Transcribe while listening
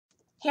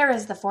Here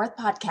is the fourth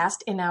podcast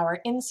in our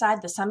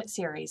Inside the Summit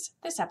series.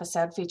 This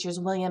episode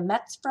features William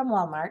Metz from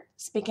Walmart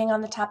speaking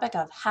on the topic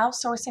of how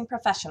sourcing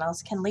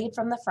professionals can lead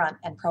from the front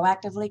and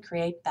proactively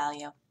create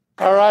value.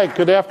 All right,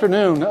 good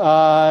afternoon.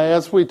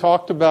 As we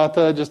talked about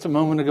just a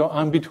moment ago,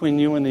 I'm between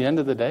you and the end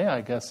of the day,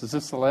 I guess. Is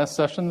this the last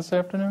session this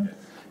afternoon?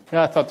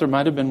 Yeah, I thought there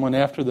might have been one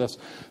after this.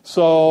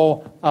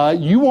 So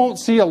you won't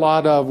see a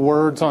lot of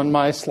words on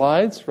my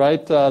slides,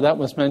 right? That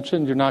was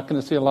mentioned. You're not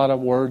going to see a lot of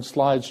words,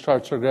 slides,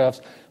 charts, or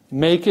graphs.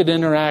 Make it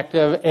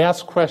interactive.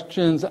 Ask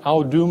questions.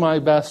 I'll do my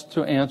best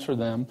to answer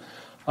them.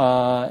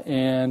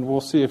 And we'll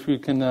see if we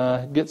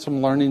can get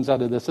some learnings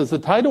out of this. As the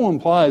title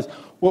implies,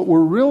 what we're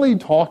really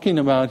talking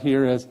about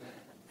here is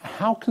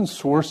how can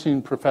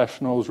sourcing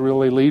professionals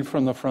really lead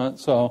from the front?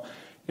 So,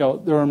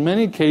 there are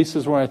many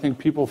cases where I think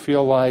people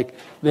feel like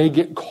they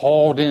get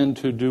called in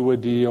to do a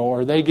deal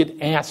or they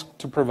get asked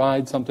to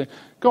provide something.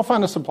 Go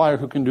find a supplier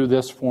who can do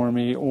this for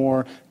me,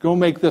 or go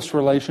make this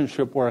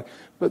relationship work.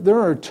 But there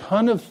are a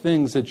ton of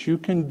things that you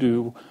can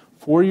do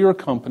for your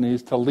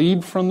companies to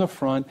lead from the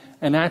front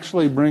and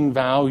actually bring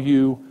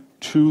value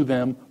to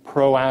them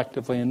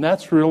proactively. And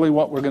that's really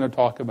what we're going to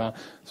talk about.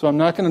 So I'm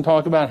not going to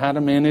talk about how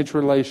to manage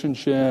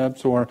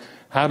relationships or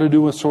how to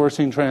do a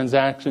sourcing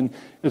transaction.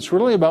 It's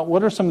really about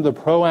what are some of the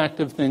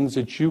proactive things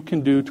that you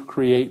can do to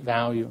create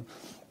value.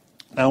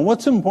 Now,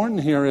 what's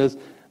important here is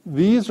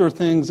these are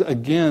things,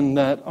 again,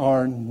 that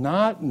are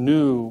not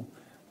new,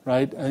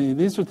 right?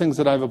 These are things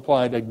that I've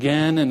applied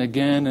again and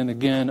again and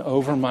again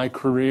over my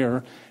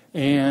career.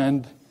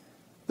 And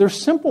they're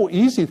simple,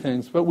 easy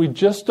things, but we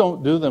just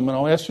don't do them. And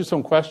I'll ask you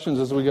some questions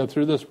as we go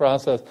through this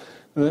process.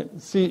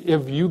 See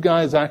if you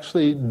guys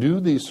actually do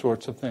these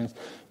sorts of things.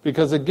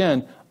 Because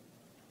again,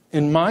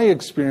 in my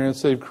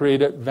experience, they've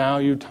created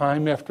value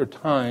time after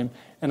time.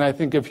 And I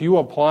think if you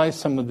apply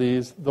some of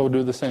these, they'll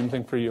do the same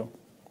thing for you.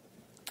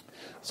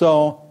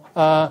 So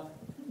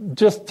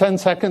just 10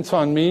 seconds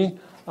on me.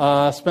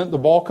 Spent the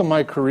bulk of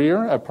my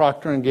career at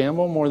Procter &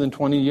 Gamble, more than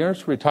 20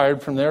 years.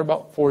 Retired from there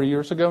about 4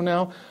 years ago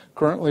now.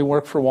 Currently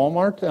work for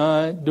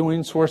Walmart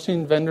doing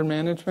sourcing, vendor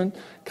management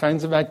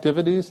kinds of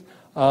activities.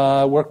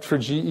 Worked for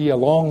GE a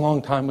long,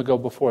 long time ago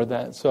before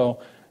that.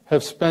 So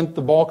have spent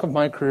the bulk of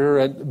my career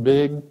at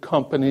big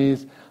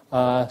companies.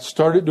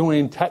 Started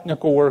doing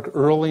technical work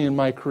early in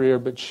my career,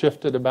 but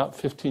shifted about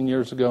 15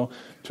 years ago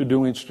to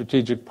doing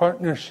strategic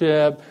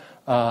partnership,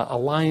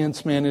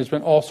 alliance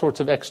management, all sorts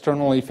of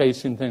externally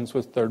facing things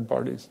with third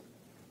parties.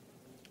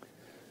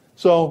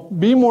 So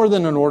be more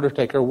than an order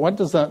taker. What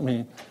does that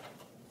mean?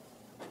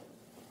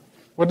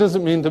 What does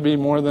it mean to be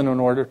more than an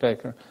order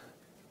taker?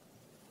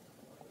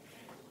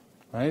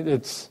 Right?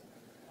 It's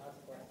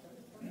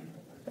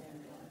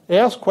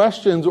ask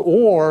questions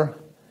or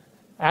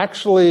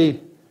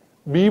actually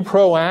be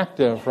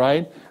proactive,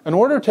 right? An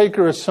order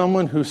taker is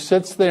someone who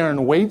sits there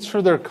and waits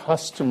for their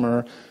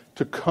customer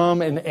to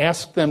come and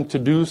ask them to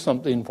do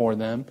something for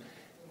them,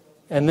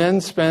 and then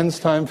spends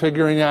time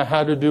figuring out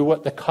how to do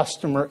what the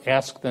customer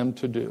asked them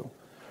to do.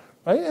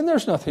 Right? And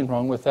there's nothing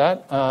wrong with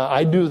that.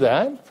 I do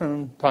that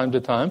from time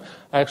to time.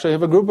 I actually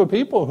have a group of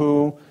people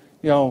who,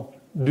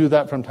 do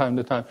that from time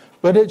to time.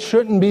 But it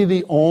shouldn't be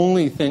the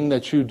only thing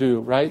that you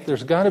do, right?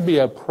 There's got to be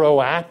a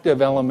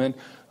proactive element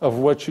of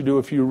what you do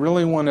if you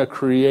really want to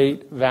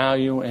create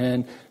value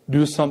and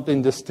do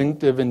something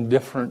distinctive and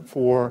different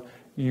for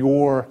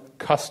your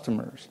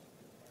customers.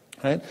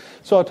 Right?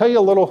 So I'll tell you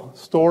a little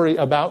story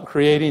about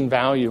creating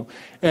value.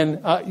 And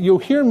you'll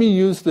hear me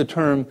use the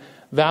term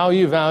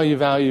value, value,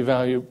 value,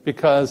 value,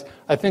 because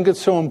I think it's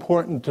so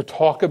important to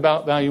talk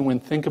about value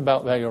and think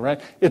about value,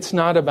 right? It's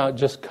not about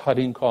just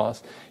cutting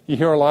costs. You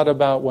hear a lot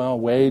about,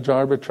 wage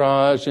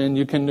arbitrage and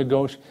you can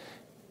negotiate.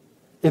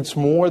 It's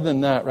more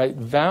than that, right?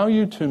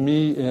 Value to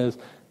me is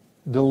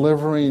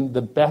delivering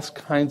the best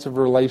kinds of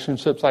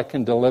relationships I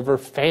can deliver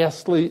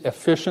fastly,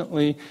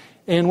 efficiently,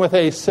 and with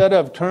a set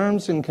of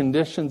terms and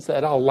conditions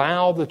that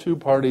allow the two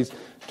parties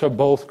to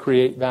both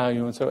create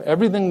value. And so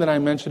everything that I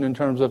mentioned in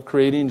terms of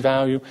creating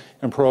value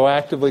and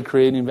proactively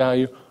creating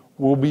value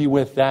will be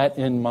with that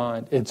in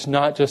mind. It's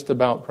not just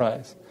about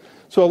price.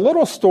 So a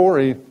little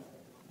story,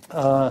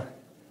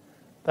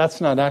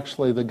 that's not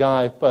actually the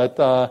guy,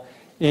 but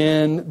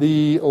in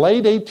the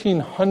late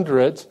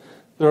 1800s,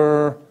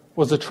 there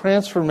was a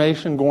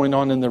transformation going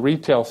on in the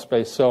retail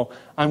space. So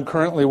I'm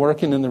currently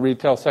working in the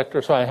retail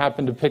sector, so I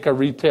happen to pick a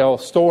retail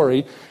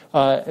story.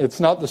 It's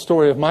not the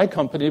story of my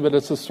company, but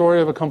it's the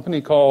story of a company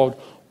called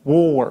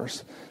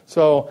Woolworths.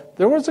 So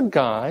there was a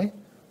guy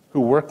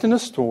who worked in a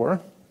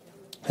store.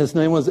 His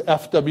name was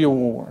F.W.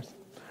 Woolworth,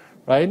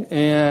 right?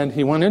 And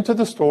he went into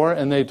the store,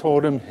 and they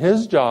told him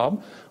his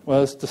job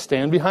was to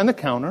stand behind the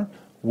counter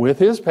with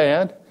his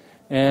pad,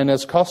 and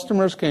as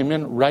customers came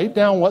in, write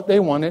down what they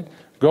wanted,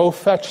 go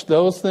fetch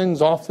those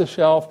things off the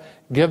shelf,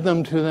 give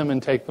them to them,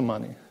 and take the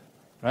money,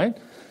 right?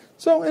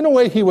 So in a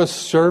way, he was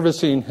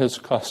servicing his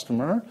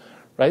customer,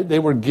 right? They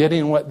were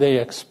getting what they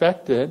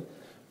expected,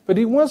 but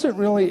he wasn't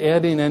really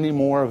adding any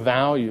more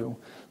value.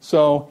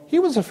 So he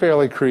was a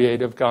fairly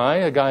creative guy,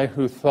 a guy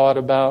who thought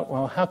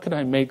about, how can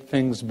I make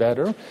things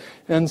better?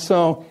 And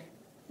so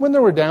when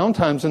there were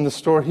downtimes in the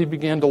store, he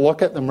began to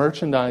look at the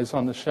merchandise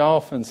on the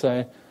shelf and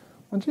say,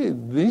 well, gee,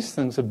 these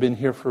things have been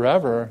here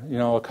forever.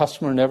 A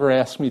customer never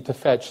asked me to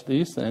fetch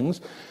these things.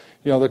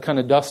 They're kind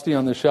of dusty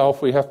on the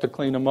shelf. We have to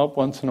clean them up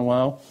once in a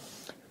while.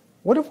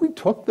 What if we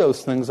took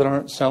those things that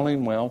aren't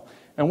selling well,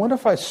 and what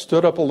if I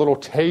stood up a little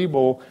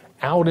table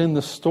out in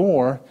the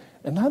store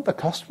and had the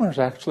customers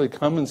actually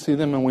come and see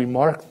them and we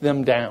marked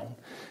them down?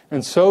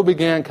 And so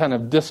began kind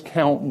of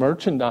discount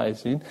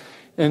merchandising.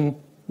 And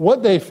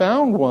what they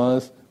found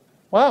was,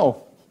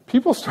 wow,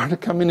 people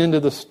started coming into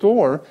the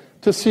store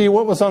to see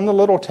what was on the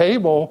little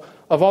table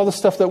of all the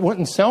stuff that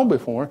wouldn't sell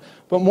before.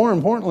 But more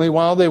importantly,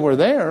 while they were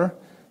there,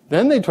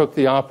 then they took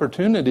the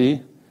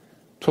opportunity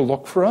to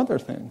look for other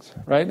things,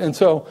 right? And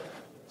so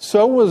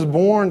was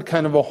born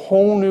kind of a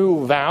whole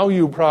new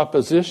value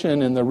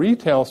proposition in the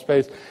retail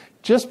space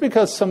just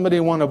because somebody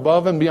went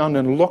above and beyond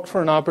and looked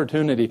for an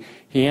opportunity.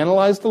 He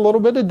analyzed a little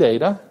bit of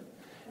data,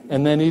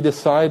 and then he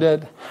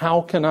decided,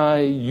 how can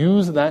I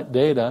use that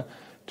data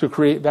to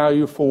create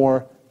value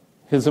for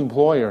his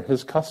employer,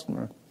 his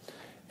customer?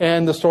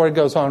 And the story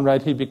goes on,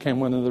 right? He became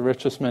one of the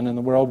richest men in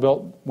the world,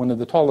 built one of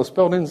the tallest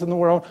buildings in the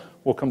world.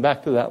 We'll come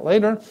back to that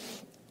later.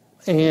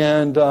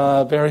 And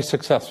very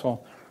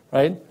successful,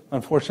 right?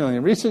 Unfortunately,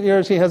 in recent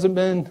years, he hasn't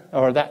been,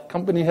 or that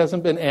company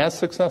hasn't been as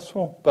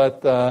successful.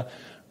 But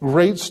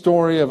great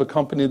story of a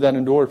company that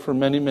endured for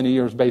many, many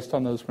years based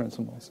on those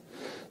principles.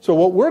 So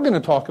what we're going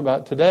to talk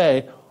about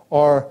today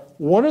are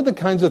what are the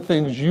kinds of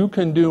things you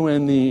can do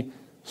in the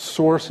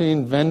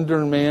sourcing,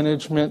 vendor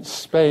management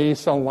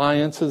space,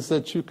 alliances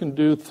that you can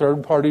do,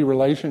 third-party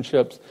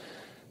relationships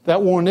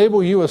that will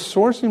enable you as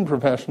sourcing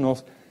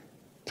professionals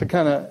to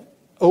kind of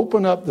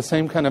open up the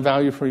same kind of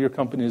value for your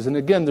companies. And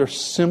again, they're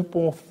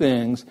simple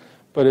things,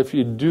 but if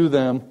you do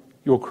them,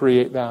 you'll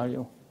create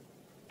value.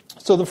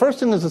 So the first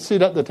thing is a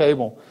seat at the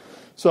table.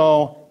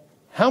 So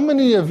how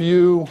many of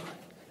you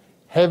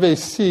have a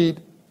seat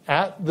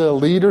at the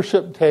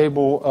leadership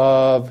table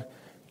of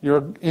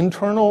your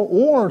internal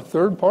or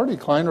third-party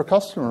client or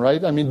customer,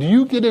 right? I mean, do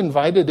you get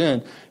invited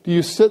in? Do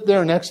you sit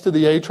there next to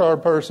the HR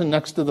person,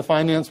 next to the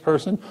finance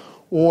person?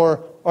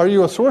 Or are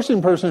you a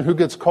sourcing person who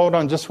gets called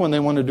on just when they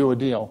want to do a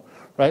deal,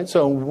 right?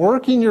 So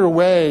working your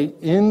way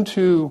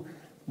into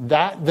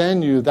that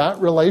venue, that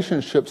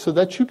relationship, so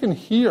that you can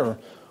hear,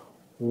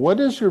 what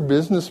is your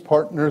business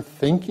partner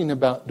thinking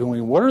about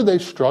doing? What are they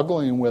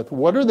struggling with?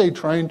 What are they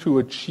trying to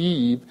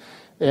achieve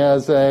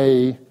as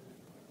a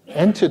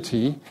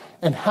entity?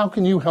 And how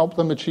can you help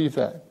them achieve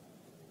that,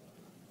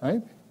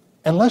 right?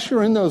 Unless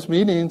you're in those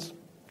meetings,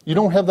 you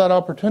don't have that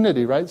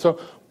opportunity, right? So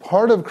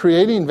part of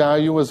creating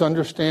value is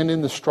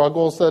understanding the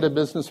struggles that a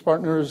business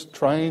partner is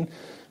trying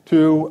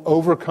to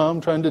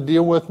overcome, trying to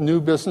deal with new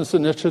business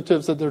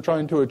initiatives that they're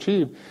trying to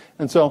achieve.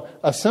 And so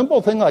a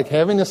simple thing like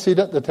having a seat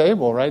at the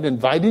table, right?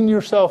 Inviting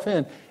yourself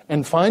in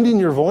and finding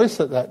your voice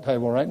at that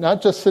table, right?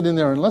 Not just sitting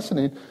there and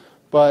listening,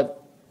 but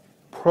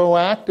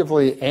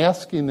proactively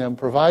asking them,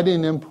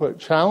 providing input,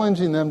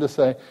 challenging them to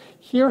say,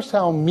 here's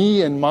how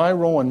me and my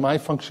role and my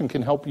function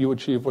can help you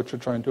achieve what you're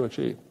trying to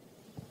achieve.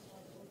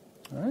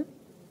 All right?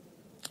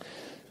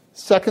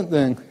 Second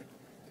thing,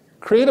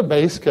 create a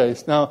base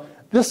case. Now,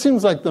 this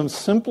seems like the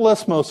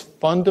simplest, most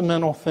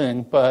fundamental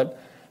thing, but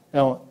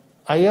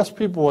I ask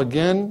people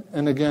again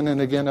and again and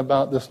again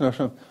about this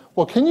notion of,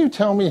 well, can you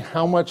tell me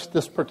how much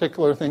this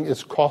particular thing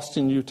is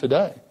costing you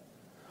today?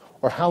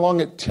 Or how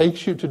long it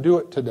takes you to do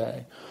it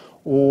today?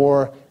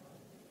 Or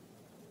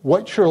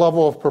what your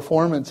level of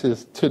performance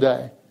is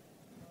today.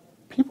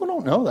 People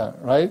don't know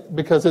that, right?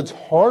 Because it's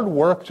hard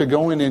work to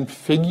go in and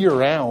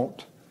figure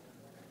out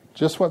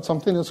just what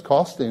something is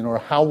costing or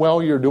how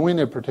well you're doing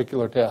a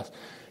particular task.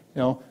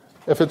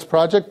 If it's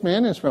project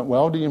management,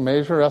 well, do you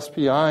measure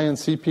SPI and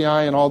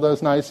CPI and all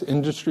those nice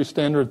industry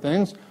standard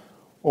things?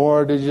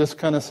 Or do you just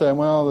kind of say,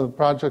 well, the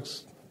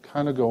projects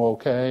kind of go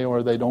okay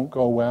or they don't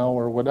go well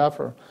or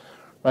whatever,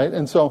 right?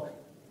 And so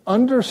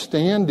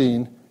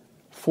understanding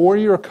for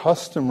your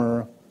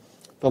customer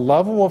the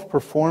level of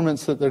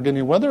performance that they're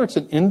getting, whether it's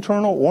an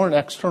internal or an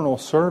external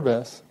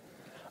service,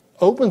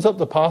 opens up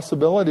the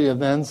possibility of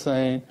then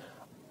saying,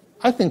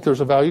 I think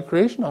there's a value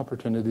creation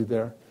opportunity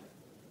there.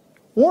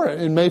 Or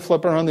it may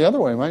flip around the other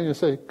way, right? You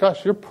say,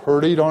 gosh, you're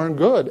pretty darn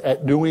good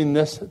at doing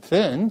this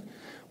thing.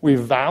 We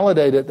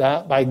validated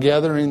that by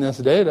gathering this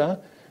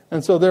data,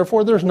 and so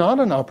therefore there's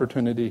not an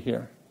opportunity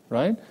here,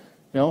 right?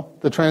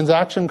 The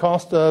transaction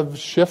cost of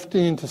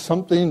shifting to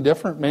something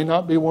different may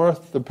not be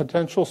worth the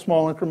potential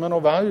small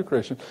incremental value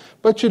creation.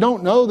 But you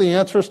don't know the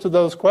answers to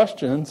those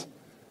questions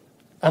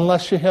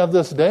unless you have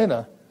this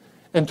data.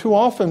 And too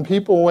often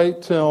people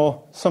wait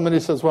till somebody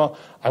says, well,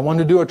 I want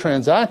to do a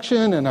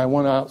transaction and I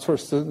want to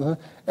outsource it,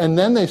 and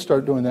then they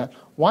start doing that.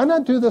 Why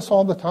not do this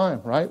all the time,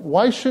 right?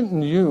 Why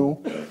shouldn't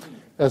you,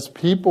 as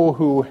people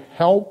who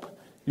help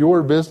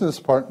your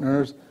business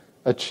partners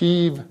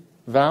achieve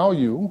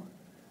value,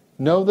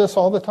 know this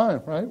all the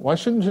time, right? Why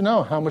shouldn't you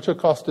know how much it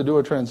costs to do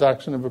a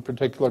transaction of a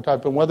particular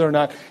type and whether or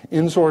not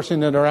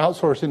insourcing it or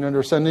outsourcing it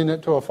or sending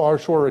it to a far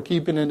shore or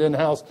keeping it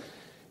in-house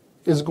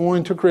is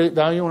going to create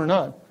value or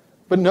not?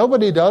 But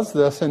nobody does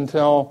this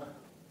until,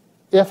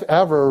 if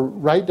ever,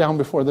 right down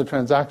before the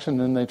transaction,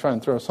 and they try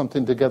and throw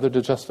something together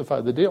to justify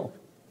the deal.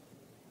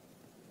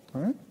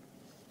 All right?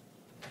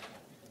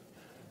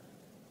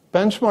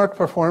 Benchmark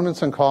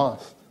performance and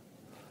cost.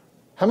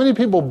 How many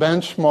people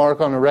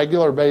benchmark on a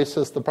regular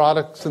basis the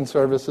products and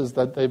services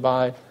that they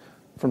buy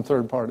from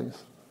third parties?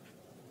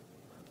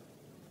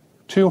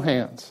 2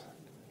 hands.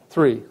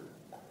 3.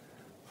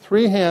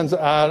 3 hands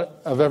out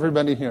of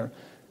everybody here.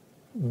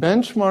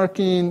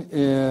 Benchmarking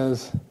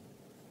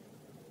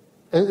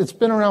it's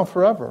been around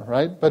forever,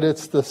 right? But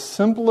it's the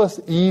simplest,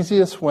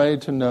 easiest way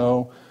to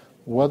know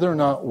whether or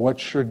not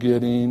what you're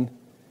getting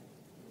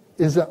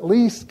is at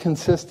least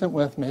consistent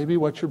with maybe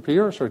what your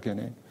peers are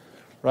getting,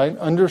 right?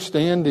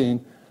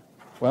 Understanding,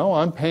 well,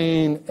 I'm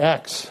paying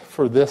X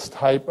for this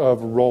type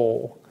of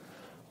role,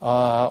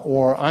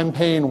 or I'm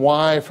paying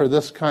Y for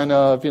this kind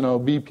of,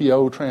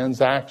 BPO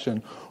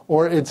transaction,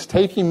 or it's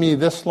taking me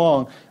this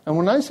long. And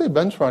when I say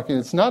benchmarking,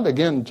 it's not,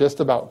 again, just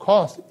about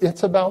cost.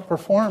 It's about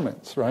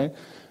performance, right?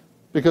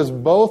 Because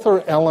both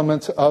are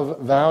elements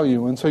of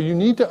value. And so you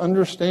need to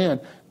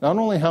understand not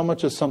only how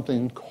much is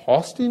something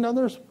costing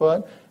others,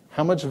 but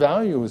how much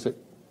value is it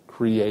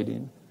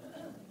creating?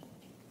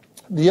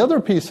 The other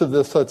piece of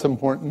this that's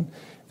important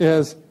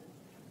is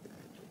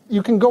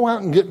you can go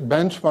out and get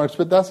benchmarks,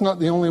 but that's not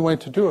the only way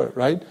to do it,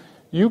 right?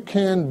 You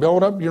can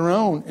build up your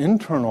own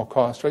internal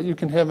cost, right? You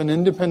can have an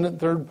independent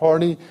third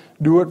party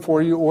do it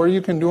for you, or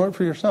you can do it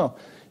for yourself.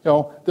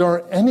 There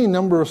are any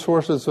number of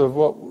sources of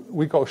what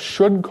we call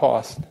should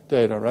cost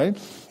data, right?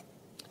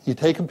 You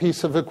take a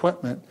piece of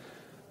equipment.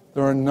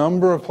 There are a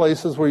number of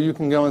places where you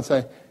can go and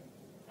say,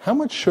 how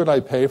much should I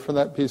pay for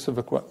that piece of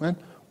equipment?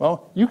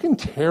 Well, you can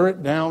tear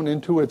it down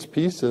into its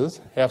pieces,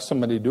 have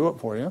somebody do it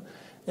for you,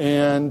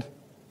 and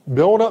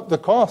build up the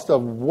cost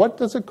of what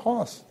does it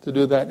cost to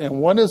do that,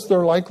 and what is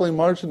their likely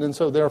margin, and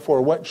so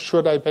therefore, what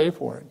should I pay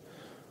for it?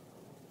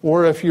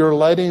 Or if you're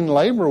letting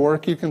labor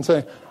work, you can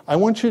say, I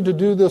want you to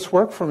do this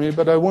work for me,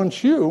 but I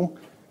want you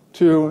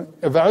to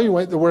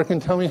evaluate the work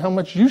and tell me how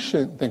much you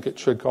should think it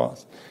should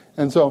cost.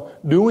 And so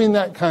doing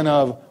that kind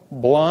of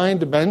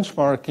blind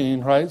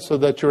benchmarking, right, so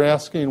that you're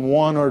asking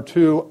 1 or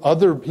 2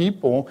 other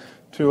people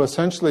to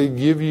essentially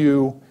give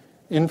you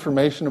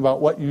information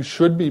about what you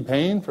should be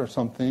paying for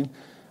something,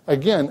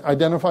 again,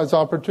 identifies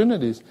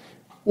opportunities.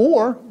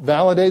 Or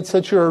validates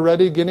that you're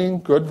already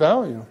getting good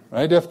value,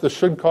 right? If the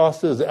should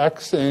cost is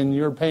X and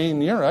you're paying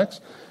near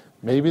X,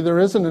 maybe there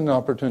isn't an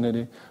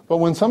opportunity. But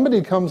when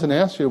somebody comes and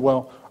asks you,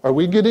 well, are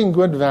we getting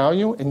good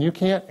value? And you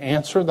can't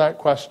answer that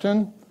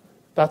question,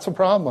 that's a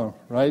problem,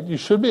 right? You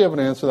should be able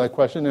to answer that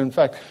question. And in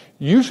fact,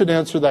 you should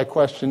answer that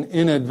question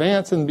in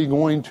advance and be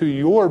going to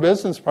your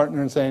business partner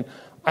and saying,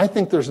 I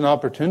think there's an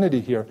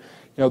opportunity here.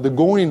 The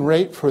going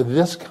rate for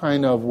this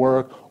kind of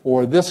work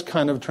or this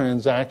kind of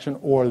transaction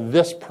or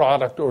this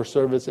product or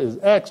service is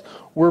X.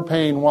 We're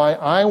paying Y.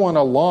 I want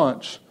to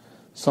launch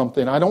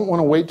something. I don't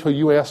want to wait till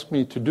you ask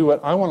me to do it.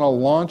 I want to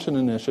launch an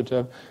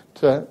initiative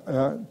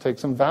to take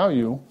some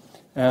value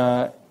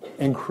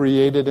and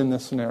create it in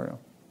this scenario.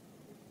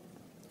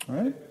 All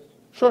right?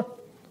 Sure.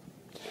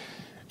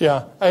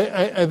 Yeah,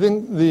 I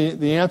think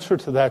the answer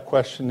to that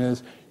question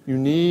is you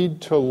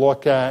need to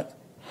look at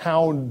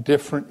how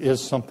different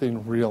is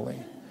something really,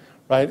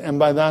 right? And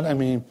by that I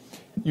mean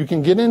you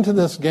can get into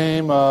this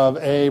game of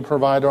a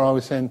provider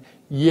always saying,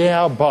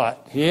 yeah,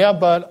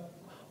 but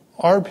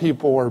our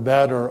people are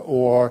better,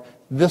 or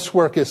this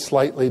work is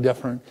slightly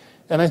different.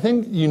 And I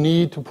think you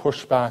need to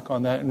push back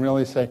on that and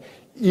really say,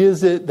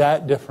 is it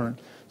that different?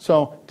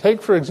 So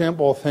take, for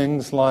example,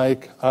 things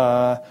like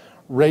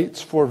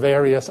rates for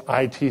various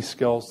IT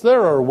skills.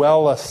 There are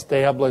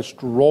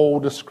well-established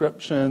role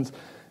descriptions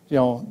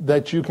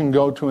that you can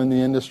go to in the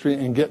industry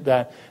and get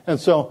that. And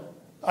so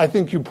I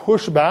think you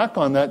push back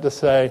on that to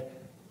say,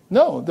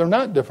 no, they're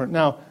not different.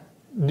 Now,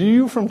 do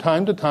you from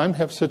time to time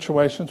have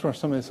situations where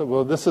somebody says,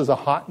 well, this is a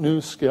hot new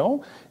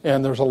skill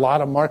and there's a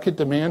lot of market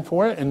demand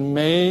for it, and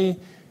may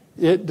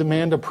it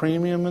demand a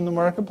premium in the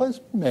marketplace?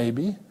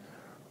 Maybe,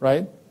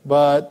 right?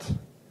 But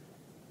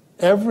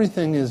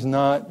everything is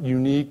not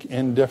unique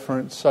and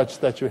different such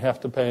that you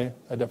have to pay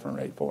a different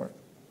rate for it.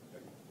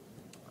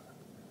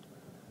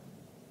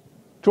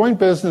 Joint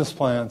business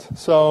plans.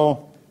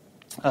 So,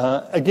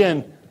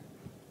 again,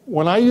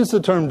 when I use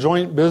the term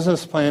joint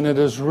business plan, it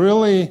is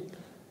really,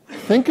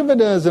 think of it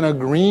as an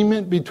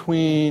agreement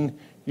between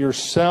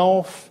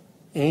yourself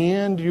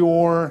and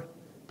your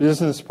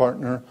business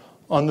partner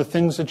on the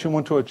things that you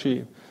want to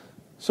achieve.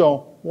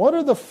 So, what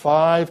are the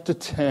 5 to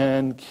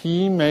 10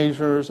 key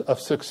measures of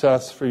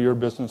success for your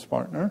business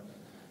partner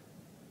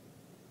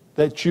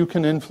that you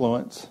can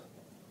influence?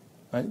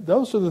 Right?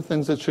 Those are the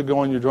things that should go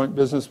on your joint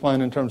business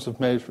plan in terms of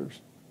measures.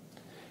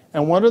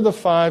 And what are the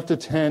 5 to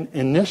 10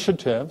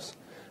 initiatives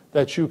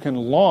that you can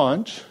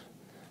launch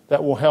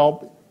that will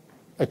help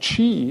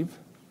achieve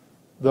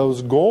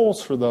those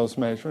goals for those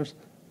measures?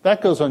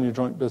 That goes on your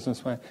joint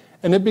business plan.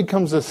 And it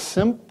becomes a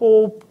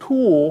simple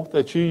tool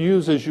that you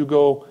use as you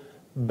go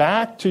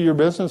back to your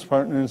business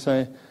partner and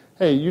say,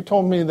 hey, you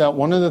told me that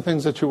one of the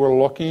things that you were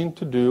looking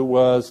to do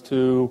was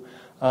to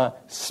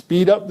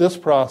speed up this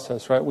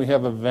process, right? We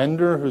have a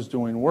vendor who's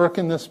doing work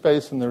in this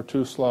space and they're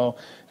too slow,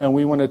 and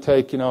we want to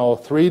take,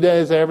 3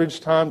 days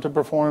average time to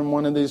perform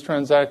one of these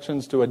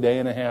transactions to a day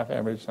and a half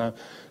average time.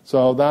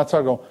 So that's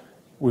our goal.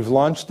 We've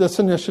launched this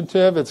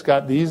initiative. It's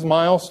got these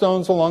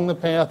milestones along the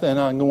path, and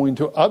I'm going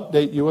to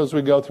update you as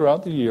we go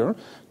throughout the year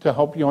to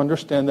help you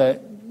understand that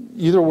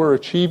either we're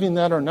achieving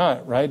that or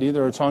not, right?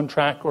 Either it's on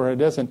track or it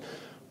isn't.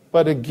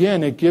 But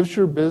again, it gives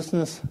your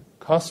business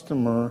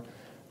customer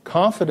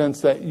confidence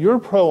that you're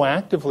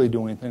proactively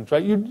doing things,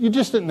 right? You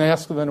just didn't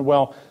ask them,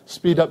 well,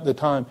 speed up the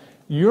time.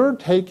 You're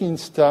taking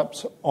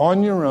steps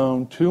on your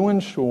own to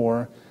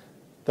ensure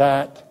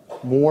that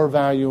more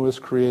value is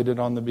created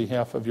on the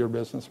behalf of your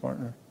business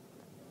partner.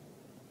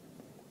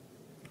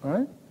 All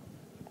right?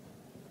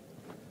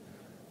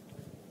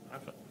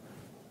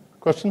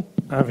 Question?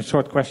 I have a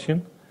short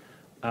question.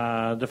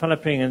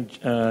 Developing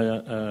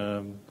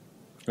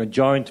a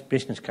joint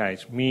business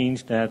case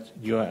means that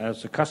you,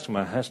 as a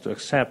customer, has to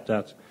accept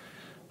that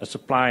a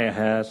supplier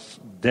has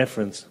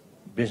different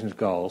business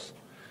goals,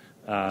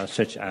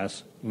 such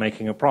as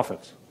making a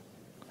profit.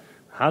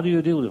 How do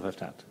you deal with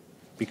that?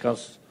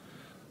 Because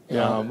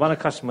when a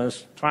customer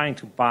is trying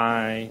to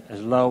buy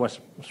as low as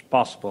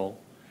possible,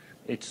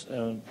 it's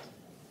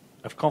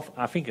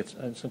I think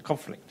it's a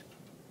conflict.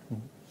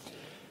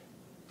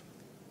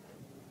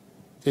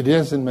 It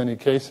is in many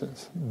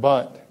cases,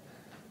 but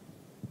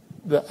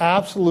the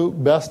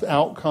absolute best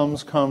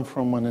outcomes come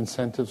from when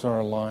incentives are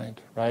aligned,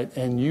 right?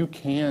 And you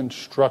can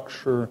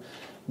structure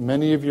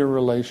many of your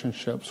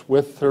relationships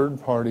with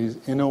third parties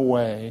in a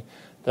way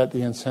that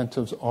the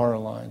incentives are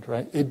aligned,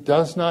 right? It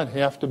does not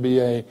have to be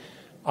a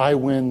I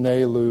win,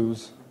 they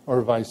lose,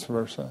 or vice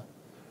versa,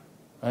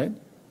 right?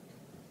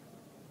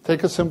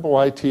 Take a simple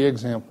IT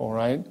example,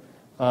 right?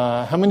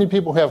 How many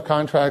people have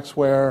contracts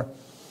where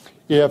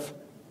if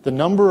the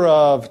number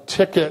of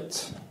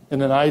tickets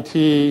in an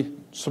IT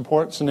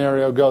support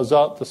scenario goes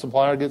up, the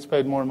supplier gets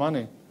paid more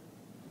money,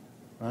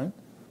 right?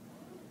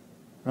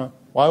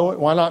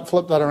 Why not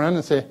flip that around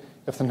and say,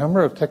 if the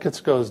number of tickets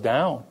goes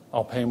down,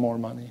 I'll pay more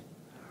money,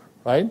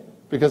 right?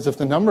 Because if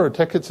the number of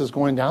tickets is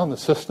going down, the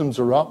systems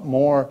are up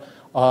more,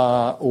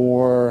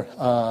 or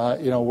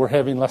we're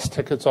having less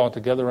tickets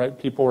altogether, right?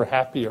 People are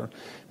happier.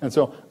 And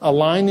so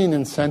aligning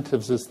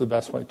incentives is the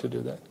best way to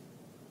do that.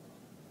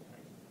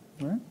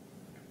 All right?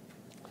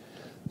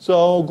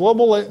 So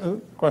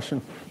global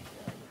question.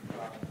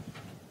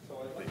 So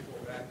I'd like to go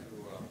back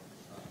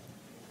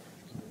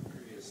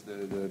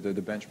to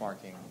the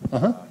benchmarking,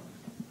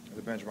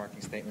 the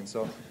benchmarking statement.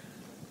 So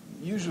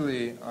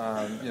usually,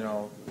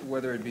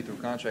 whether it be through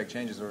contract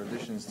changes or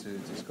additions to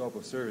scope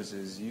of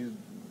services,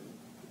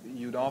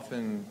 you'd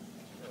often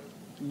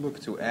look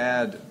to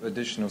add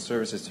additional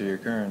services to your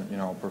current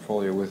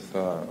portfolio with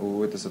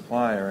the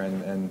supplier,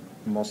 and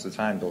most of the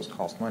time those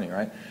cost money,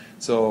 right?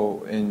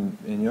 So in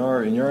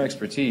your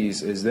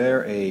expertise, is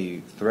there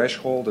a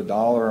threshold, a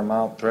dollar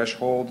amount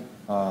threshold,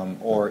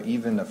 or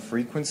even a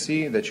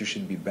frequency that you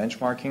should be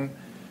benchmarking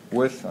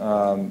with?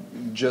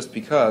 Just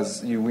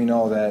because we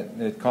know that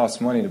it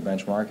costs money to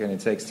benchmark and it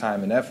takes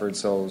time and effort.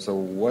 So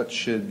what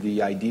should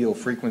the ideal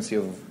frequency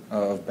of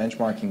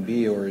benchmarking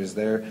be, or is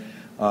there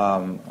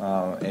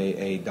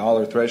a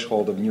dollar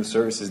threshold of new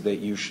services that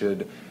you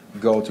should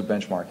go to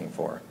benchmarking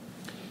for?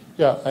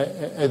 Yeah,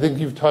 I think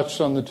you've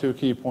touched on the two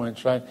key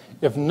points, right?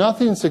 If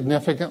nothing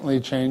significantly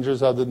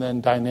changes other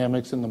than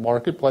dynamics in the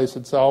marketplace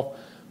itself,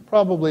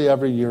 probably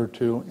every year or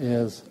two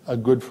is a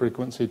good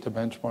frequency to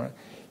benchmark.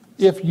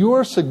 If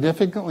you're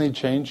significantly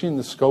changing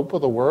the scope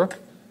of the work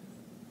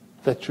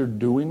that you're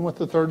doing with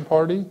the third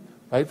party,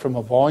 right, from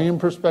a volume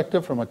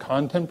perspective, from a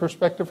content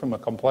perspective, from a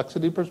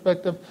complexity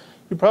perspective,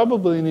 you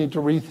probably need to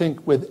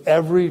rethink with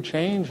every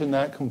change in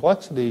that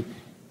complexity,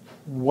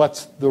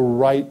 what's the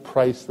right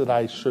price that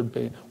I should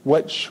pay?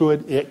 What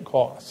should it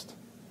cost?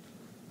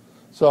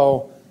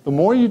 So the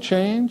more you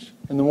change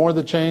and the more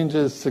the change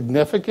is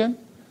significant,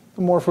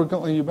 the more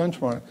frequently you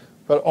benchmark.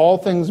 But all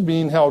things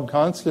being held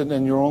constant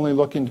and you're only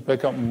looking to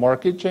pick up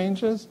market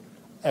changes,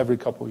 every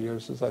couple of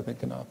years is, I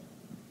think, enough.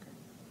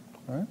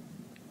 All right?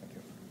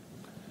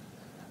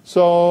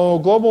 So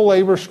global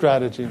labor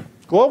strategy.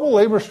 Global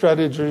labor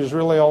strategy is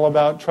really all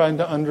about trying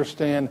to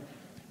understand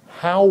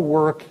how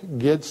work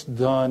gets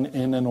done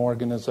in an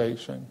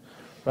organization,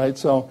 right?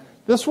 So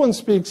this one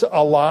speaks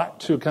a lot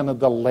to kind of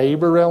the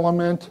labor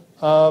element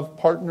of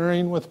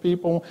partnering with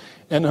people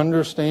and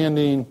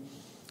understanding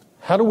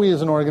how do we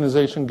as an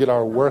organization get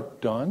our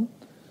work done?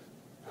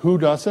 Who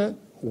does it?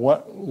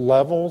 What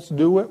levels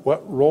do it?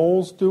 What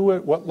roles do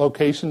it? What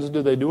locations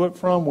do they do it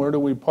from? Where do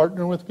we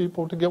partner with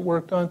people to get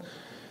work done?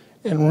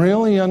 And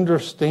really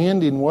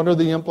understanding what are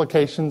the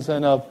implications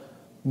then of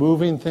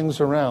moving things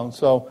around.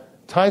 So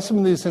tie some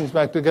of these things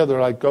back together,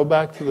 like go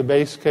back to the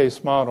base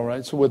case model,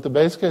 right? So with the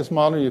base case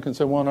model, you can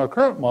say, well, in our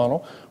current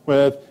model,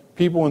 with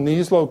people in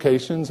these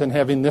locations and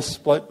having this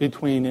split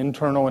between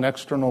internal and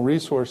external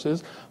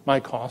resources, my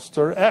costs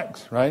are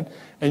X, right?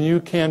 And you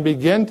can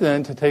begin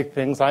then to take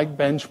things like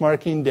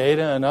benchmarking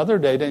data and other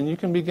data, and you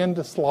can begin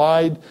to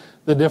slide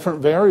the different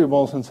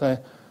variables and say,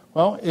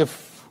 well,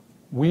 if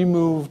we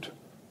moved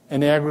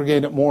and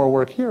aggregated more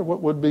work here,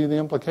 what would be the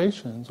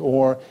implications?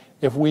 Or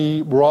if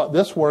we brought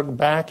this work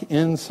back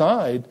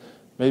inside,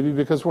 maybe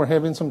because we're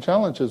having some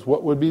challenges,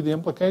 what would be the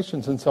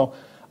implications? And so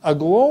a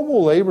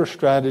global labor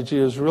strategy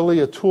is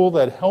really a tool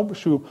that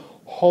helps you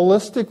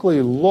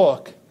holistically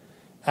look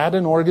at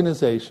an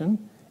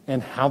organization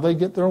and how they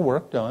get their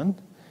work done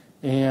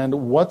and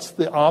what's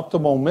the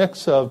optimal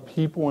mix of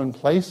people and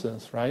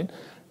places, right?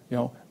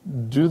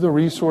 Do the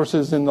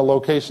resources in the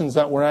locations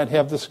that we're at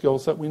have the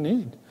skills that we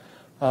need?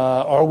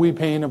 Are we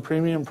paying a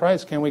premium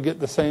price? Can we get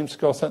the same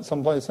skill set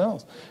someplace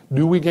else?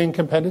 Do we gain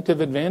competitive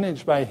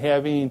advantage by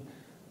having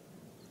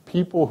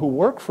people who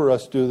work for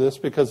us do this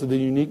because of the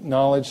unique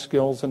knowledge,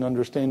 skills, and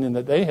understanding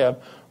that they have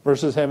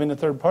versus having a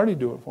third party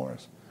do it for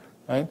us,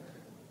 right?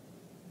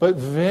 But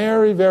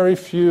very, very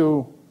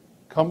few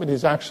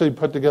companies actually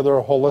put together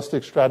a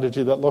holistic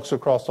strategy that looks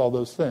across all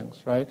those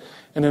things, right?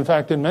 And in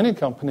fact, in many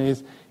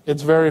companies,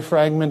 it's very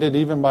fragmented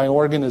even by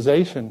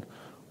organization,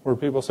 where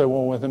people say,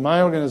 well, within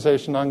my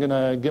organization, I'm going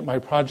to get my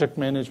project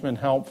management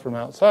help from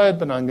outside,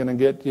 but I'm going to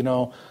get,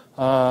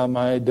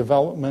 my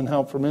development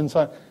help from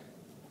inside.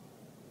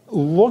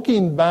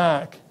 Looking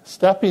back,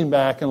 stepping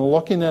back and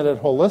looking at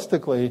it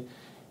holistically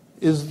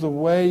is the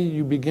way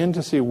you begin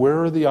to see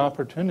where are the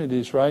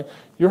opportunities, right?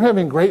 You're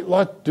having great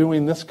luck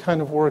doing this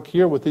kind of work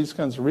here with these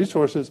kinds of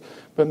resources,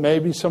 but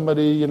maybe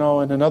somebody, in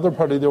another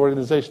part of the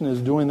organization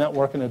is doing that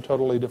work in a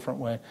totally different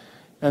way.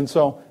 And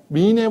so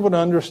being able to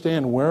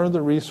understand where are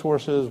the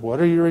resources, what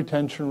are your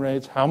retention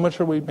rates, how much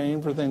are we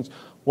paying for things,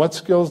 what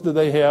skills do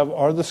they have,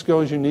 are the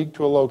skills unique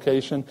to a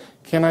location,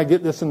 can I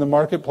get this in the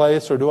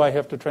marketplace or do I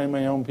have to train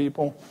my own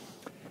people?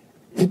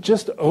 It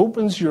just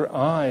opens your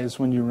eyes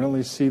when you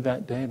really see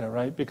that data,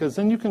 right? Because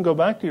then you can go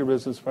back to your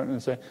business partner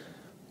and say,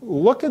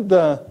 look at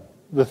the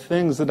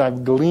things that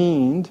I've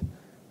gleaned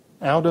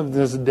out of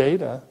this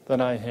data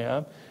that I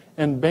have,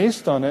 and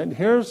based on it,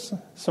 here's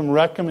some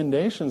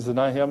recommendations that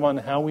I have on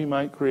how we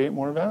might create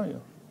more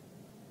value.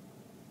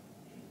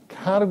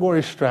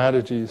 Category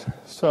strategies.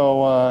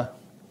 So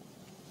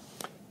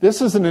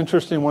this is an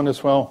interesting one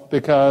as well,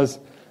 because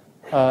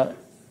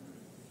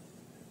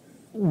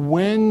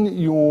when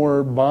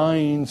you're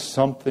buying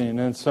something,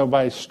 and so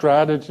by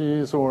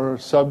strategies or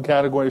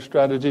subcategory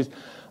strategies,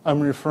 I'm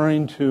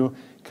referring to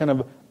kind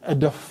of a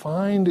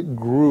defined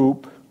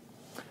group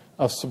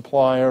of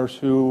suppliers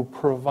who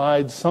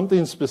provide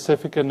something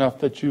specific enough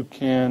that you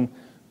can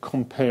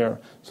compare.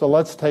 So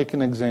let's take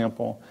an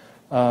example.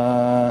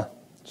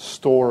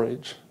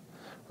 Storage,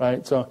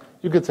 right? So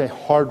you could say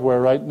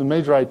hardware, right? The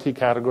major IT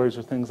categories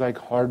are things like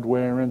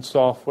hardware and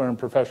software and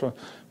professional.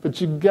 But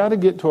you've got to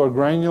get to a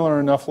granular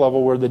enough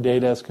level where the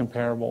data is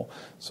comparable.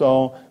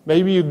 So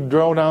maybe you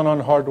drill down on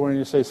hardware and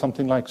you say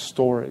something like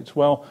storage.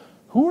 Well,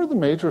 who are the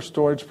major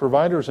storage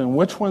providers and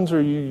which ones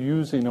are you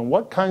using and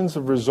what kinds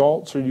of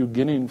results are you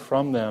getting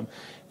from them?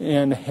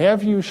 And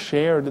have you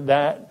shared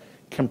that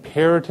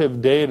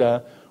comparative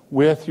data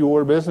with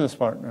your business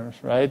partners,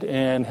 right?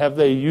 And have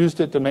they used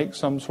it to make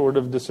some sort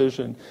of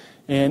decision?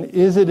 And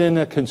is it in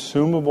a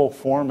consumable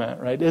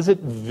format, right? Is it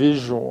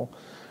visual,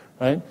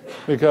 right?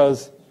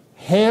 Because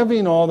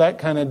having all that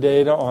kind of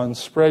data on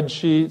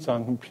spreadsheets,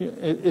 on computer,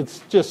 it's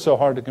just so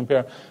hard to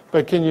compare.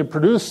 But can you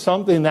produce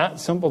something that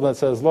simple that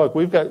says, look,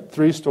 we've got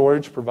 3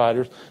 storage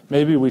providers.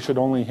 Maybe we should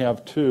only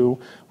have 2.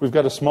 We've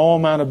got a small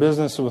amount of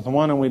business with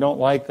one and we don't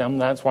like them.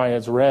 That's why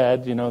it's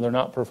red. They're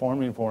not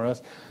performing for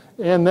us.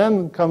 And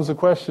then comes the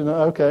question,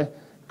 okay,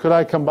 could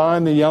I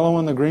combine the yellow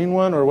and the green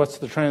one, or what's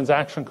the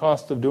transaction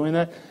cost of doing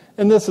that?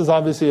 And this is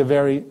obviously a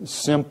very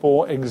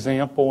simple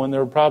example, and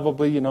there are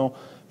probably,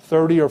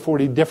 30 or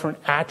 40 different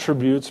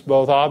attributes,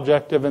 both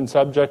objective and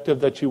subjective,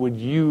 that you would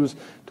use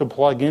to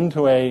plug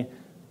into a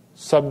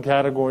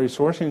subcategory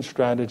sourcing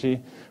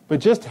strategy. But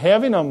just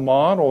having a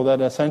model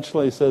that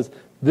essentially says,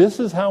 this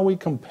is how we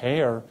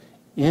compare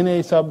in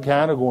a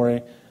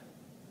subcategory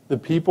the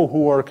people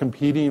who are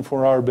competing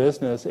for our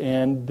business,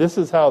 and this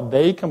is how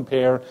they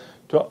compare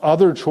to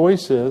other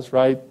choices,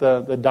 right?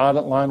 The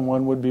dotted line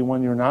one would be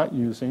one you're not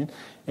using.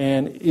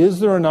 And is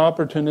there an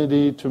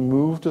opportunity to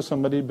move to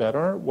somebody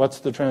better? What's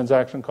the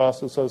transaction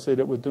cost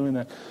associated with doing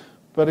that?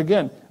 But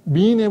again,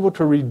 being able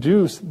to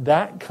reduce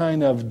that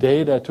kind of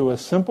data to a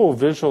simple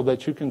visual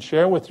that you can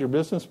share with your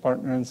business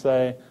partner and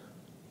say,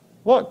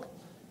 look,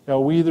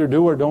 we either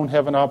do or don't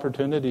have an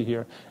opportunity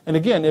here. And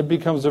again, it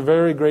becomes a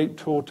very great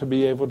tool to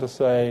be able to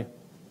say,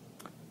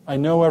 I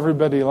know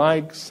everybody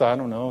likes,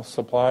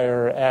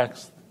 supplier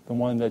X, the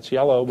one that's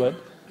yellow, but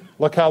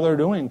look how they're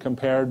doing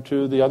compared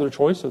to the other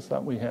choices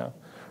that we have,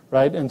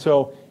 right? And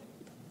so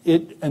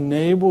it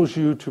enables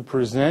you to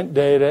present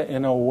data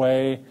in a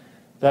way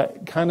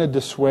that kind of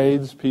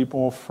dissuades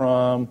people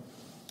from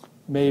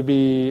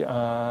maybe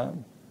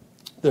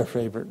their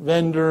favorite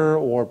vendor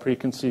or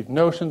preconceived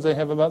notions they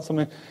have about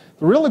something.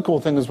 The really cool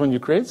thing is when you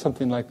create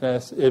something like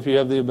this, if you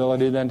have the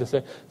ability then to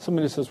say,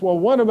 somebody says, well,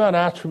 what about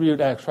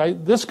attribute X,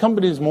 right? This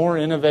company is more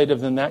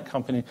innovative than that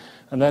company,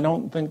 and I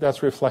don't think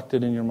that's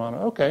reflected in your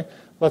model. Okay,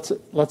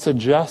 let's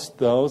adjust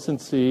those and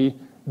see,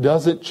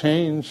 does it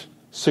change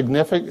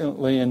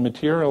significantly and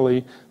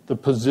materially the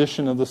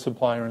position of the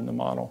supplier in the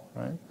model,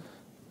 right?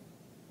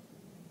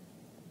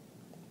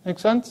 Make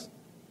sense?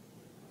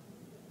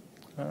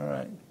 All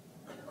right.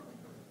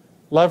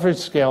 Leverage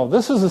scale.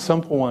 This is a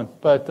simple one,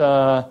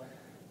 but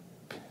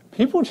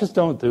people just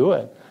don't do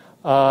it.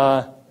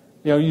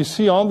 You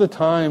see all the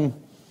time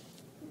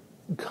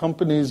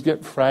companies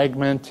get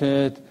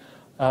fragmented.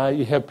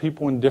 You have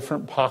people in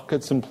different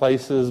pockets and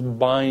places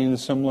buying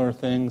similar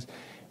things.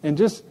 And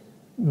just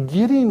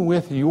getting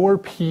with your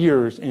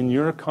peers in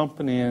your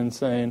company and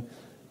saying,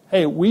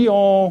 hey, we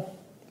all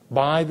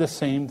buy the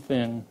same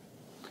thing.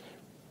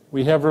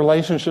 We have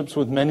relationships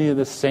with many of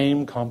the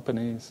same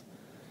companies.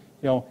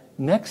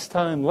 Next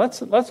time,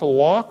 let's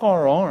lock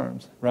our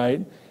arms,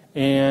 right?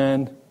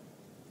 And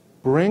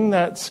bring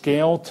that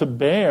scale to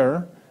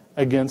bear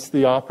against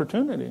the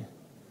opportunity,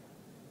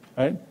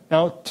 right?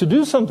 Now, to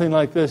do something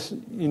like this,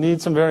 you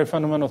need some very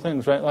fundamental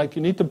things, right? Like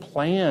you need to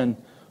plan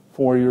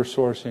for your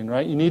sourcing,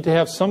 right? You need to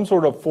have some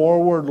sort of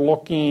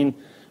forward-looking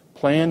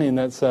planning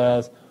that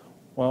says,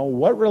 well,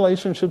 what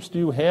relationships do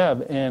you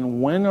have,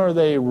 and when are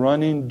they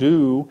running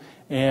due,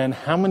 and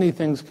how many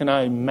things can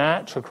I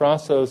match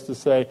across those to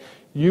say,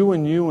 you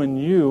and you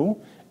and you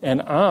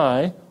and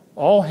I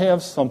all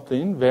have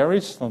something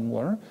very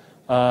similar.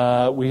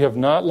 We have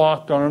not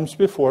locked arms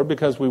before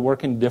because we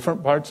work in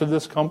different parts of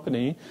this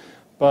company.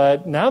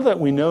 But now that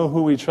we know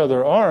who each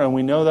other are and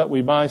we know that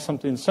we buy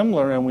something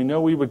similar and we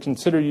know we would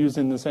consider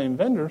using the same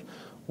vendors,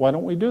 why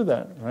don't we do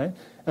that, right?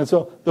 And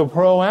so the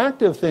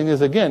proactive thing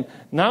is, again,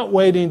 not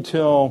waiting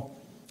till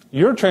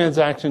your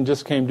transaction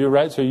just came due,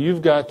 right? So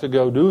you've got to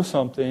go do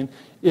something.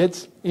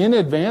 It's in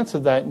advance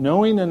of that,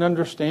 knowing and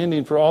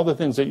understanding for all the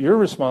things that you're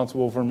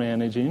responsible for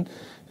managing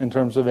in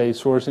terms of a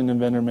sourcing and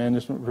vendor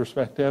management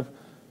perspective.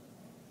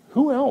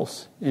 Who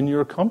else in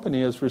your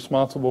company is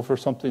responsible for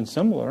something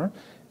similar?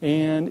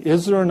 And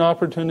is there an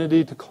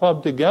opportunity to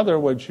club together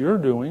what you're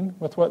doing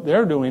with what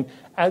they're doing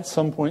at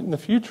some point in the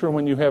future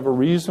when you have a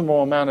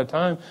reasonable amount of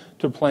time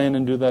to plan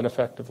and do that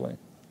effectively?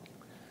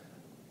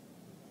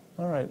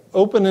 All right,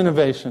 open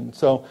innovation.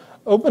 So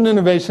open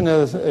innovation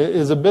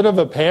is a bit of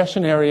a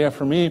passion area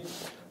for me.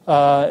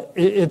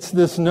 It's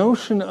this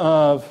notion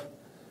of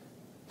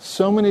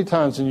so many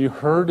times, and you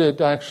heard it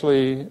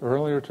actually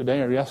earlier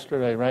today or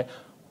yesterday, right?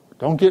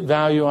 Don't get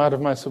value out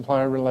of my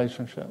supplier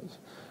relationships,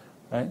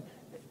 right?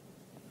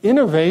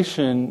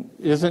 Innovation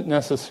isn't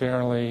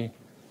necessarily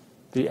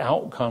the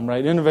outcome,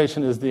 right?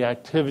 Innovation is the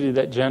activity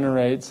that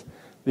generates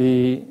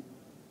the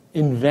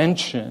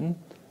invention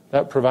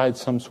that provides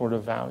some sort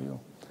of value.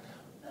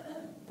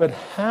 But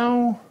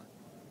how,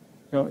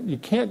 you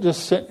can't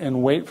just sit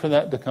and wait for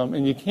that to come,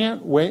 and you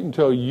can't wait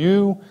until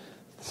you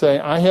say,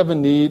 I have a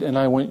need and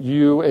I want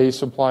you, a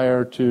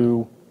supplier,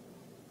 to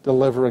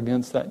deliver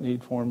against that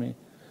need for me.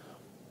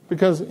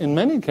 Because in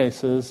many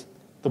cases,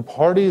 the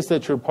parties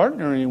that you're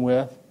partnering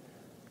with,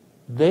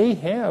 they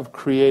have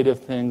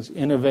creative things,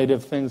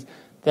 innovative things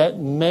that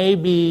may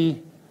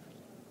be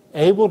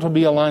able to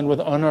be aligned with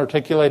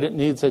unarticulated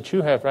needs that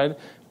you have, right?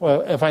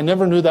 Well, if I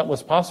never knew that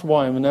was possible,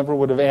 I never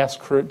would have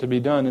asked for it to be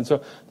done. And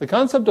so the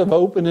concept of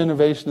open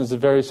innovation is a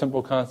very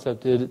simple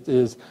concept. It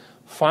is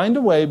find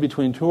a way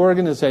between two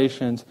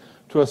organizations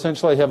to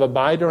essentially have a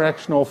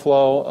bidirectional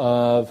flow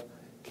of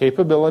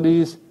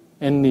capabilities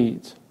and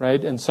needs,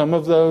 right? And some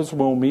of those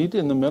will meet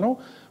in the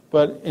middle.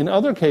 But in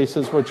other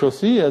cases, what you'll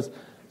see is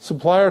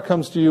supplier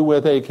comes to you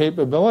with a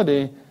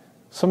capability.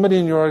 Somebody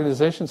in your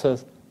organization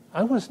says,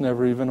 I was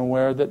never even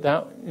aware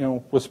that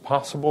was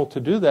possible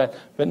to do that.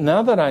 But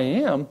now that I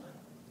am,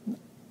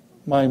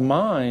 my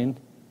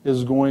mind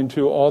is going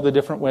to all the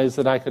different ways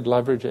that I could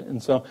leverage it.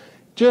 And so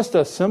just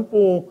a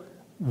simple,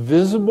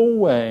 visible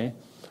way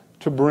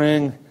to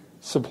bring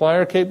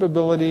supplier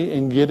capability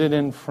and get it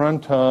in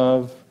front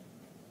of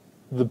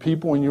the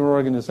people in your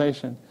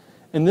organization.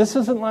 And this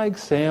isn't like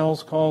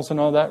sales calls and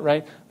all that,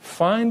 right?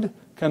 Find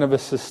kind of a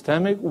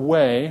systemic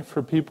way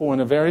for people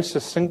in a very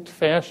succinct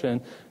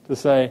fashion to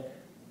say,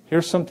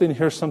 here's something,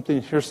 here's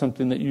something, here's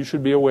something that you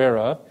should be aware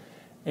of,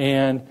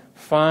 and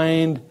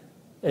find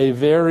a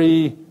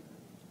very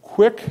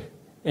quick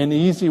and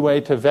easy way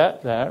to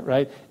vet that,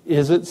 right?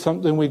 Is it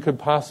something we could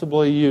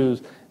possibly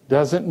use?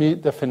 Does it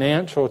meet the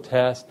financial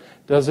test?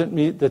 Does it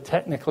meet the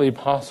technically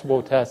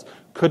possible test?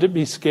 Could it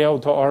be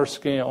scaled to our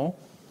scale,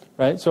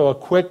 right? So a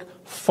quick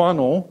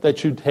funnel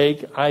that you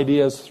take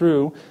ideas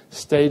through,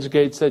 stage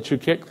gates that you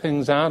kick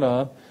things out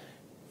of,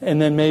 and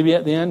then maybe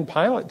at the end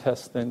pilot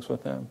test things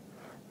with them,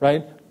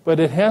 right? But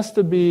it has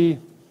to be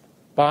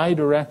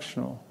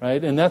bi-directional,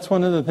 right? And that's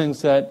one of the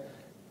things that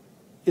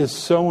is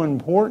so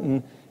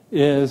important,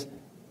 is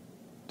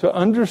to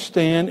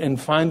understand and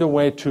find a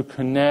way to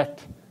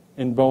connect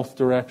in both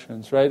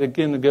directions, right?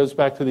 Again, it goes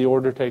back to the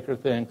order taker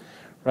thing,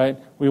 right?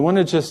 We want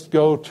to just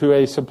go to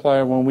a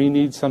supplier when we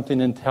need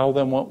something and tell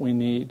them what we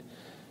need.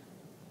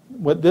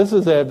 what this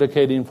is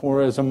advocating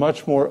for is a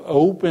much more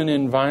open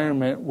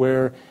environment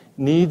where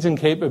needs and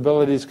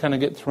capabilities kind of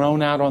get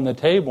thrown out on the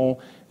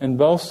table, and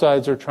both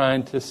sides are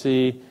trying to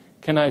see,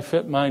 can I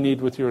fit my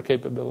need with your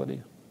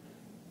capability?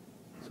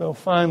 So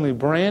finally,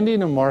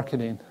 branding and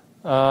marketing.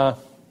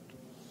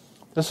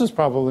 This is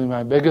probably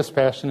my biggest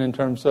passion in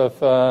terms of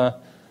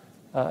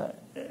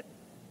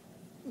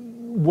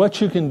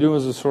what you can do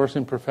as a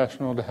sourcing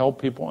professional to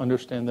help people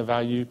understand the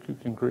value you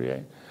can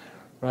create,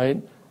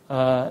 right?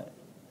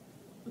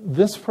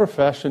 This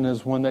profession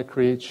is one that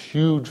creates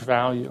huge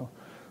value,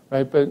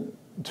 right? But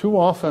too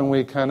often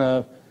we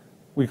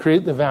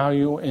create the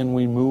value and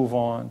we move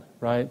on,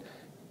 right?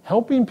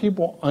 Helping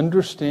people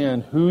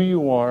understand who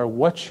you are,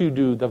 what you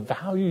do, the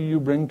value you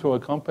bring to a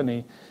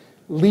company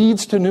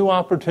leads to new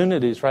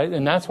opportunities, right?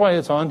 And that's why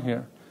it's on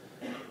here,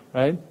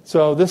 right?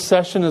 So this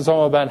session is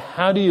all about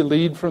how do you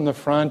lead from the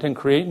front and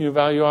create new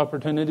value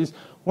opportunities.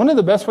 One of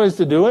the best ways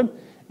to do it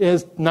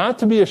is not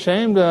to be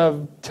ashamed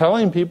of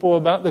telling people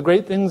about the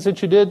great things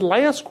that you did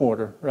last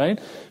quarter, right?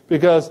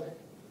 Because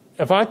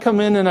if I come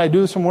in and I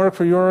do some work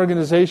for your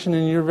organization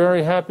and you're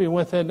very happy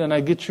with it and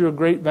I get you a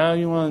great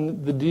value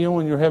on the deal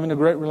and you're having a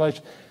great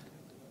relationship,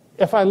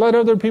 if I let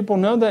other people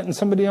know that and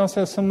somebody else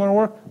has similar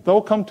work,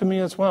 they'll come to me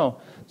as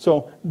well.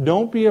 So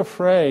don't be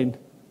afraid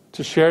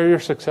to share your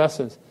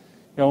successes.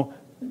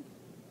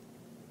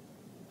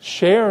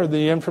 Share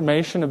the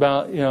information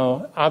about,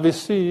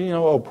 obviously,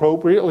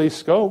 appropriately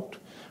scoped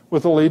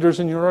with the leaders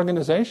in your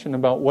organization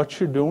about what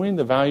you're doing,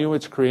 the value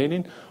it's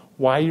creating,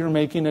 why you're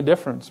making a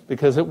difference,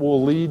 because it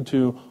will lead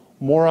to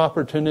more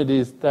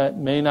opportunities that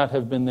may not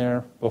have been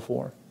there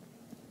before.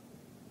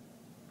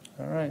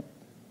 All right.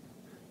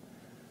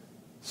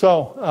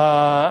 So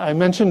I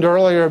mentioned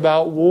earlier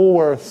about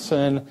Woolworths,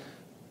 and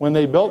when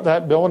they built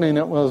that building,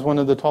 it was one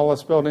of the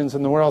tallest buildings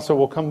in the world. So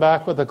we'll come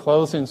back with a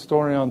closing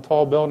story on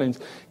tall buildings.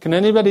 Can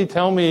anybody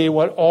tell me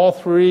what all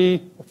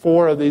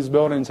 4 of these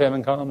buildings have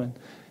in common?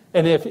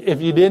 And if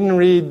you didn't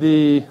read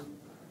the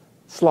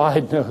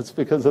slide notes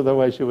because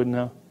otherwise you would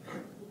know.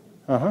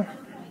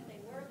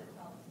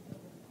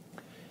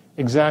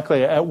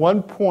 Exactly. At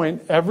one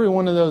point, every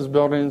one of those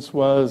buildings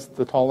was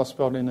the tallest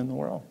building in the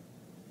world.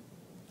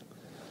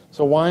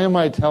 So why am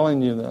I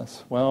telling you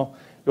this? Well,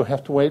 you'll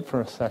have to wait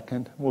for a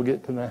second. We'll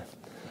get to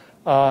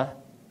that.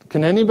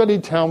 Can anybody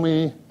tell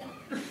me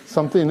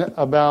something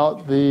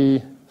about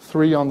the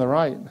 3 on the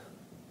right?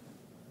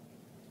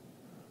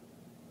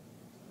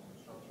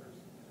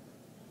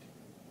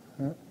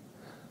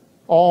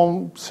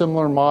 All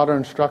similar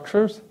modern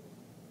structures.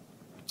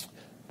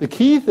 The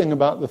key thing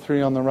about the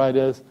 3 on the right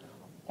is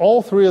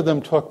all 3 of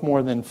them took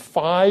more than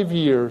 5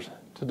 years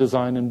to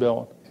design and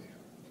build.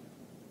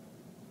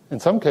 In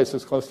some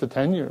cases, close to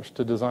 10 years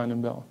to design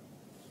and build.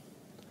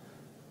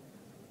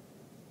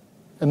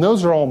 And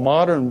those are all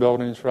modern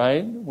buildings,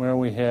 right? Where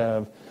we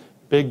have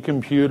big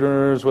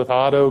computers with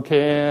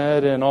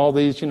AutoCAD and all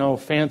these,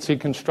 fancy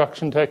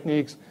construction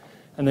techniques.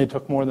 And they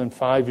took more than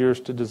 5 years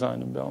to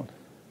design and build.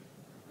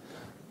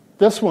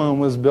 This one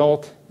was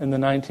built in the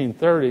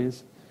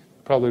 1930s.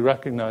 You probably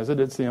recognize it.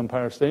 It's the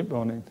Empire State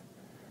Building.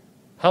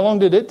 How long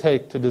did it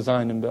take to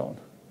design and build?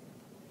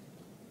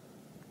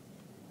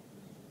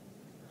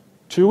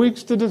 2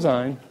 weeks to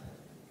design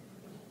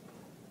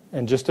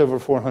and just over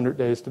 400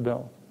 days to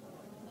build.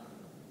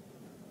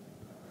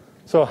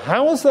 So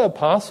how is that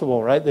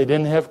possible, right? They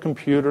didn't have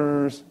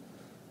computers.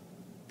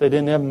 They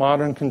didn't have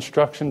modern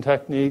construction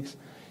techniques.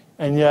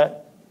 And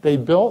yet they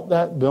built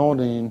that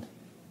building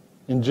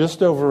in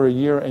just over a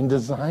year and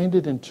designed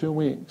it in 2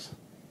 weeks.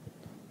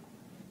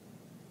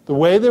 The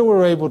way they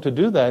were able to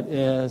do that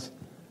is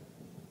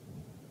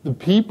the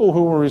people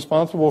who were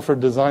responsible for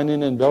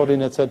designing and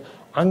building it said,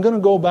 I'm going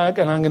to go back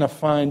and I'm going to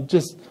find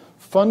just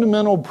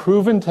fundamental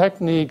proven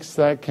techniques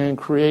that can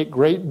create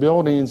great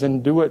buildings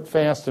and do it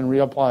fast and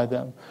reapply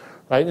them.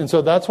 Right? And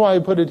so that's why I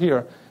put it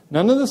here.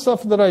 None of the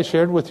stuff that I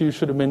shared with you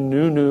should have been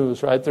new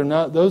news, right? They're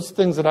not, those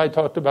things that I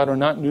talked about are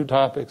not new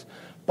topics,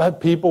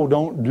 but people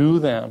don't do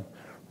them,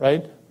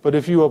 right? But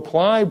if you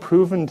apply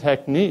proven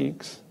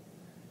techniques,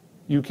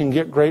 you can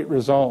get great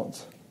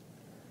results.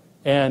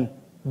 And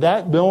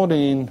that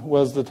building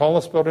was the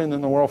tallest building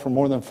in the world for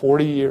more than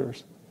 40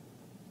 years.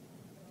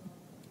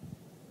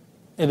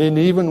 And it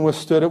even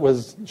withstood, it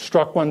was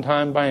struck one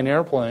time by an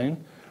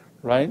airplane,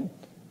 right?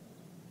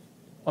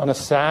 On a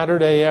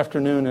Saturday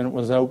afternoon, and it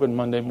was open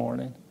Monday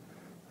morning,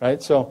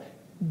 right? So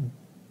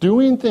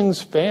doing things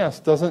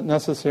fast doesn't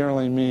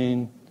necessarily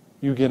mean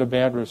you get a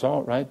bad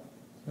result, right?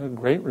 A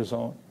great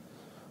result.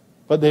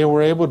 But they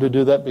were able to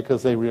do that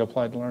because they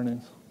reapplied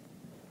learnings.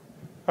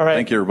 All right.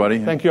 Thank you, everybody.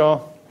 Thank you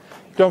all.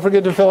 Don't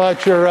forget to fill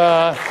out your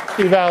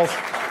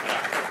evals.